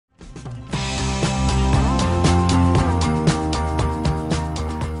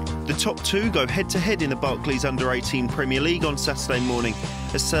top two go head-to-head in the Barclays Under-18 Premier League on Saturday morning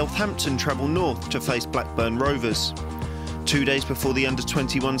as Southampton travel north to face Blackburn Rovers. 2 days before the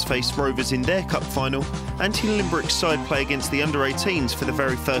Under-21s face Rovers in their cup final, Limbrick's side play against the Under-18s for the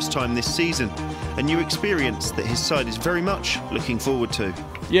very first time this season. A new experience that his side is very much looking forward to.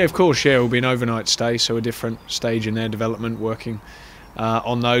 Yeah, of course, yeah, it will be an overnight stay, so a different stage in their development, working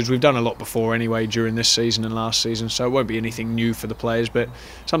on those. We've done a lot before anyway during this season and last season, so it won't be anything new for the players, but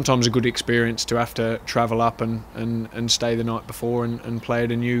sometimes a good experience to have to travel up and stay the night before and play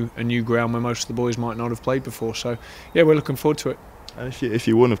at a new ground where most of the boys might not have played before. So yeah, we're looking forward to it. And if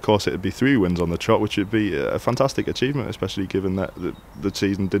you won, of course, it'd be 3 wins on the trot, which would be a fantastic achievement, especially given that the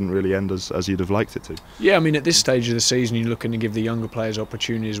season didn't really end as you'd have liked it to. Yeah, I mean, at this stage of the season, you're looking to give the younger players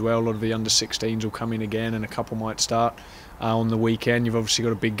opportunity as well. A lot of the under-16s will come in again, and a couple might start on the weekend. You've obviously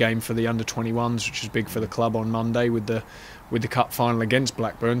got a big game for the under-21s, which is big for the club on Monday with the cup final against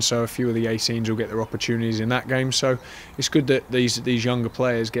Blackburn, so a few of the 18s will get their opportunities in that game. So it's good that these younger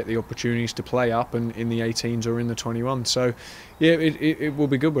players get the opportunities to play up and in the 18s or in the 21s. So yeah, it will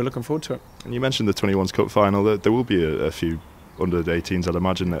be good. We're looking forward to it. And you mentioned the 21s cup final. There will be a few under-18s, I'd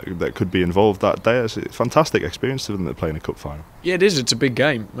imagine, that could be involved that day. It's a fantastic experience to them that playing a cup final. Yeah, it is. It's a big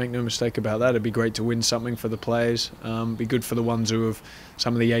game. Make no mistake about that. It'd be great to win something for the players. Be good for the ones who have,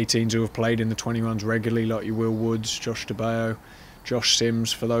 some of the 18s who have played in the 21s regularly, like your Will Woods, Josh DeBayo, Josh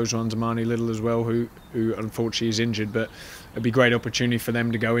Sims, for those ones, Amani Little as well, who unfortunately is injured, but it'd be a great opportunity for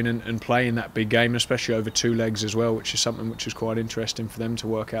them to go in and play in that big game, especially over 2 legs as well, which is something which is quite interesting for them to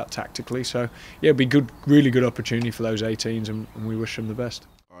work out tactically. So yeah, it'd be good, really good opportunity for those 18s, and we wish them the best.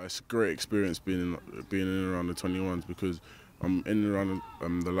 It's a great experience being in and around the 21s, because I'm in and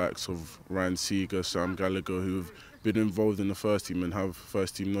around the likes of Ryan Seeger, Sam Gallagher, who've been involved in the first team and have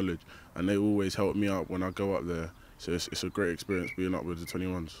first team knowledge, and they always help me out when I go up there. So it's a great experience being up with the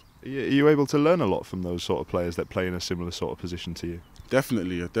 21s. Are you able to learn a lot from those sort of players that play in a similar sort of position to you?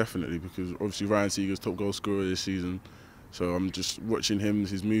 Definitely, because obviously Ryan Seeger's top goal scorer this season, so I'm just watching him,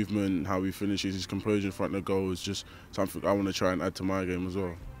 his movement, how he finishes, his composure in front of the goal is just something I want to try and add to my game as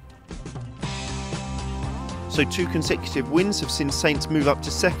well. So 2 consecutive wins have seen Saints move up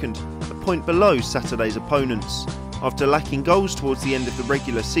to second, a point below Saturday's opponents. After lacking goals towards the end of the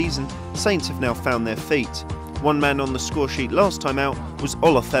regular season, Saints have now found their feet. One man on the score sheet last time out was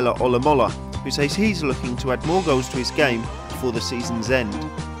Olufela Olomola, who says he's looking to add more goals to his game before the season's end.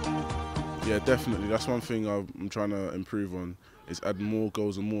 Yeah, definitely. That's one thing I'm trying to improve on, is add more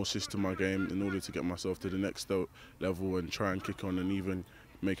goals and more assists to my game in order to get myself to the next level and try and kick on and even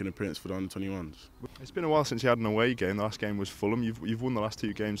make an appearance for the under-21s. It's been a while since you had an away game. The last game was Fulham. You've won the last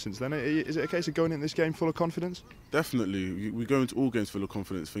 2 games since then. Is it a case of going in this game full of confidence? Definitely. We go into all games full of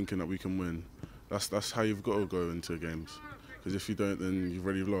confidence, thinking that we can win. That's how you've got to go into games, because if you don't, then you've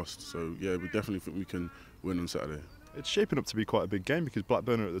already lost. So yeah, we definitely think we can win on Saturday. It's shaping up to be quite a big game, because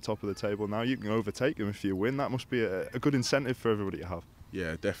Blackburn are at the top of the table now. You can overtake them if you win. That must be a good incentive for everybody to have.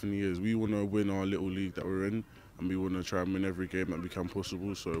 Yeah, it definitely is. We want to win our little league that we're in, and we want to try and win every game that become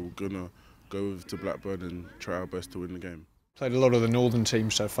possible. So we're going to go over to Blackburn and try our best to win the game. Played a lot of the northern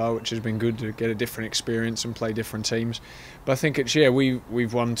teams so far, which has been good to get a different experience and play different teams. But I think it's, yeah,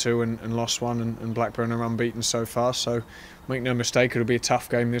 we've won 2 and lost 1, and Blackburn are unbeaten so far. So make no mistake, it'll be a tough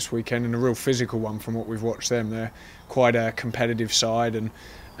game this weekend, and a real physical one from what we've watched them. They're quite a competitive side and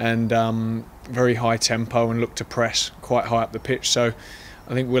very high tempo and look to press quite high up the pitch. So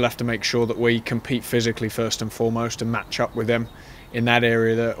I think we'll have to make sure that we compete physically first and foremost and match up with them in that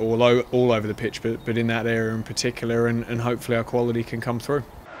area, that all over the pitch, but in that area in particular, and hopefully our quality can come through.